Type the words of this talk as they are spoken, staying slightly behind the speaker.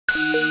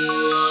Oh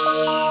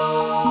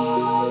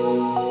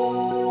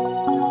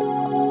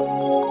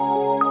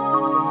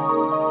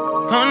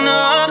no.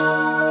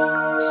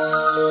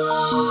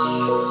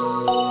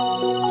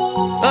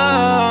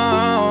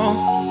 Oh.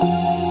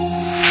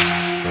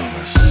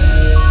 Rumours.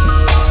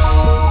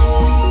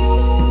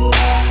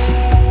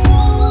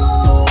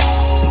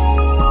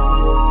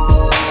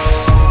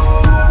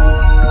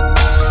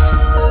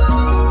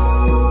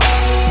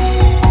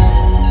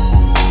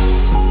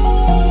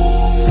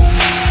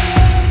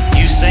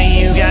 You say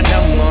you got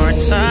no more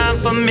time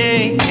for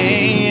me.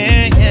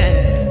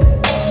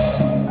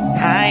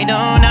 I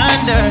don't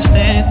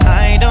understand,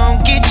 I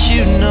don't get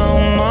you no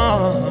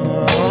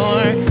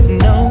more,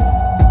 no.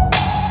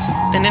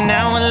 Then an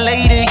hour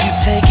later you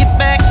take it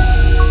back.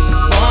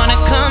 Wanna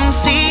come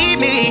see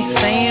me,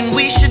 saying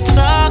we should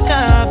talk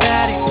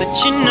about it,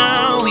 but you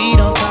know we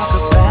don't talk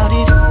about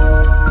it.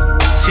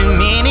 Too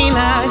many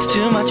lies,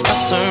 too much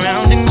fuss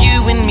surrounding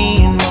you and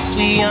me and what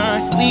we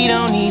are. We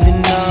don't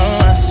even know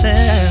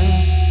ourselves.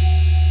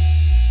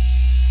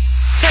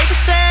 Take a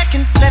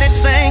second, let it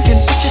sink in.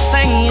 What you're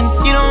saying,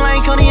 you don't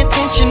like all the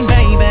attention,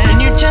 baby,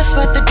 and you're just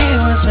what the deal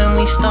was when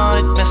we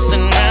started messing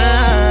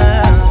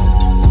around.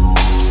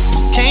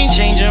 Can't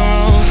change your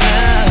rules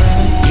now.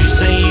 You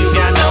say you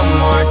got no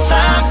more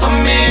time for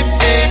me,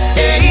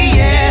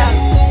 yeah.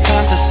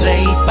 Time to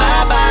say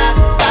bye-bye,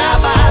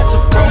 bye-bye to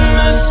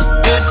rumors,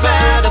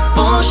 goodbye to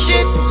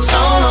bullshit. So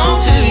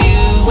long to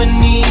you and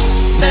me,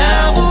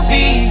 now we'll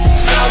be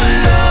so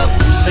love.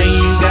 You say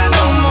you got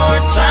no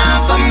more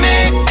time for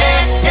me,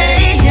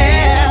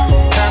 yeah.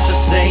 Time to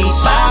say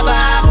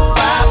bye-bye,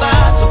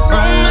 bye-bye to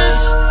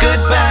rumors,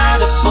 goodbye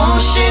to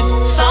bullshit.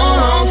 So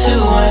long to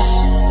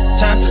us.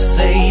 Time to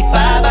say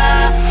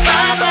bye-bye,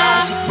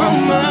 bye-bye to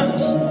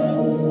rumors.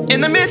 In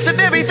the midst of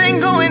everything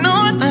going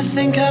on, I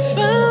think I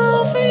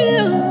fell for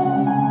you.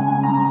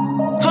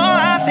 Oh,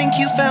 I think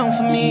you fell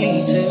for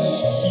me too.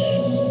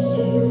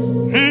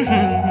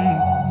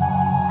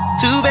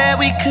 Too bad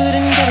we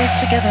couldn't get it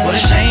together. What a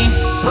shame,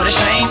 what a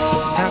shame.